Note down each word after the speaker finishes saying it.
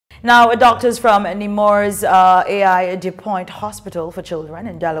Now, doctors from Nemours AI DuPont Hospital for Children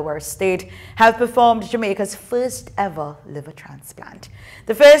in Delaware State have performed Jamaica's first ever liver transplant.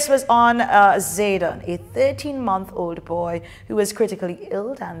 The first was on Zayden, a 13-month-old boy who was critically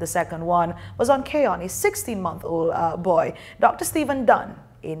ill, and the second one was on Keon, a 16-month-old boy. Dr. Stephen Dunn,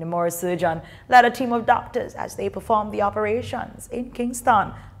 a Nemours surgeon, led a team of doctors as they performed the operations in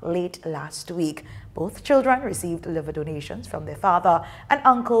Kingston late last week. Both children received liver donations from their father and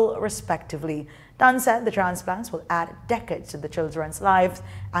uncle, respectively. Dunn said the transplants will add decades to the children's lives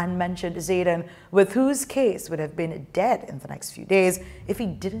and mentioned Zayden, with whose case would have been dead in the next few days if he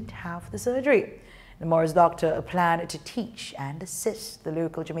didn't have the surgery. Nemours doctor planned to teach and assist the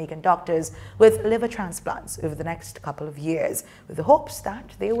local Jamaican doctors with liver transplants over the next couple of years, with the hopes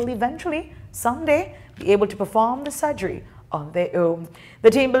that they will eventually, someday, be able to perform the surgery on their own.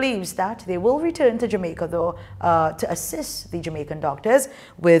 The team believes that they will return to Jamaica, though, to assist the Jamaican doctors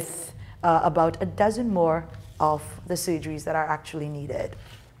with about a dozen more of the surgeries that are actually needed.